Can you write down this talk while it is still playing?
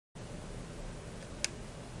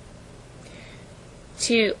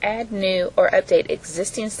To add new or update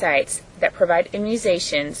existing sites that provide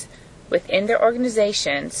immunizations within their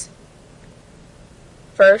organizations,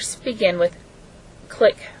 first begin with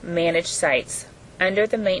click Manage Sites under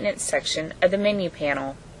the Maintenance section of the menu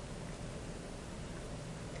panel.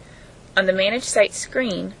 On the Manage Site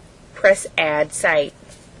screen, press Add Site.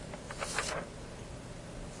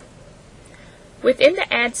 Within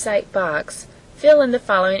the Add Site box, fill in the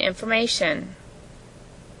following information.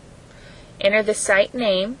 Enter the site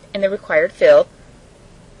name in the required field.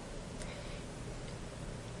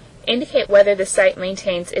 Indicate whether the site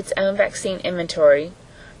maintains its own vaccine inventory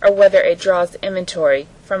or whether it draws inventory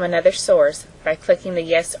from another source by clicking the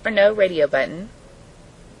Yes or No radio button.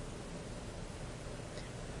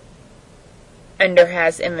 Under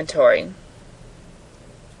Has Inventory.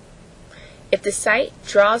 If the site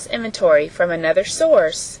draws inventory from another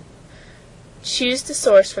source, choose the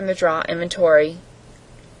source from the draw inventory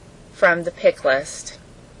from the pick list.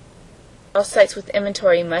 All sites with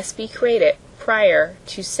inventory must be created prior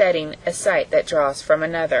to setting a site that draws from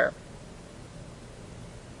another.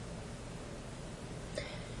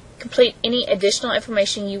 Complete any additional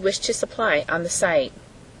information you wish to supply on the site.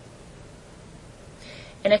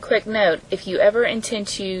 And a quick note, if you ever intend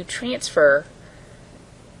to transfer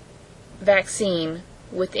vaccine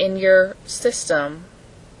within your system,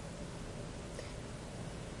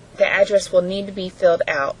 the address will need to be filled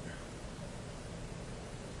out.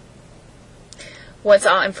 Once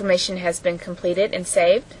all information has been completed and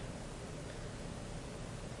saved,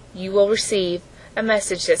 you will receive a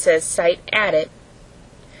message that says Site Added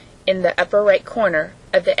in the upper right corner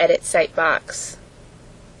of the Edit Site box.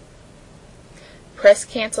 Press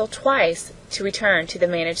Cancel twice to return to the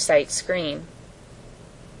Manage Site screen.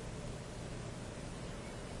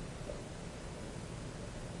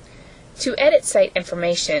 To edit site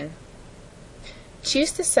information,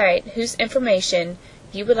 choose the site whose information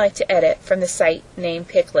you would like to edit from the Site Name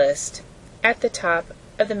pick list at the top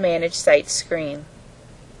of the Manage Site screen.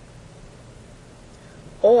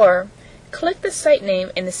 Or click the site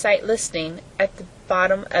name in the site listing at the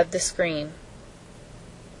bottom of the screen.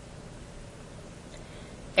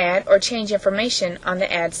 Add or change information on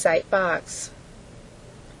the Add Site box.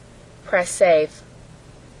 Press Save.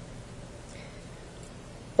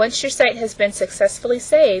 Once your site has been successfully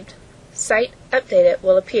saved, Site Updated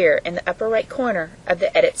will appear in the upper right corner of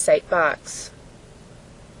the Edit Site box.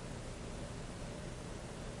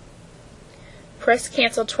 Press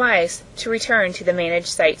Cancel twice to return to the Manage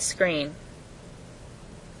Site screen.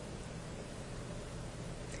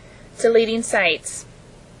 Deleting sites.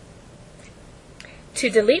 To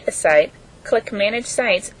delete a site, click Manage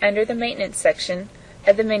Sites under the Maintenance section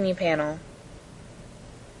of the menu panel.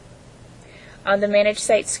 On the Manage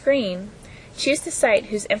Site screen, choose the site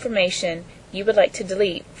whose information you would like to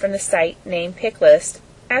delete from the Site Name pick list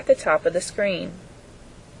at the top of the screen.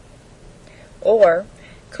 Or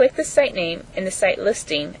click the site name in the site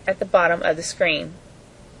listing at the bottom of the screen.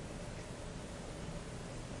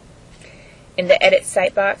 In the Edit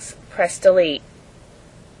Site box, press Delete.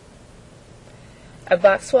 A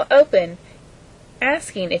box will open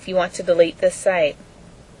asking if you want to delete this site.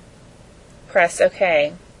 Press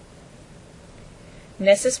OK.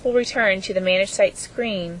 Nessus will return to the Manage Site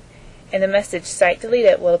screen and the message Site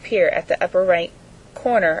Deleted will appear at the upper right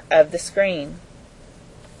corner of the screen.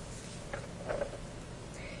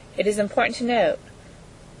 It is important to note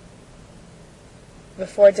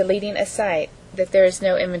before deleting a site that there is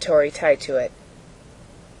no inventory tied to it.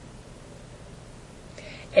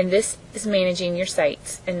 And this is managing your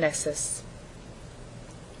sites in Nessus.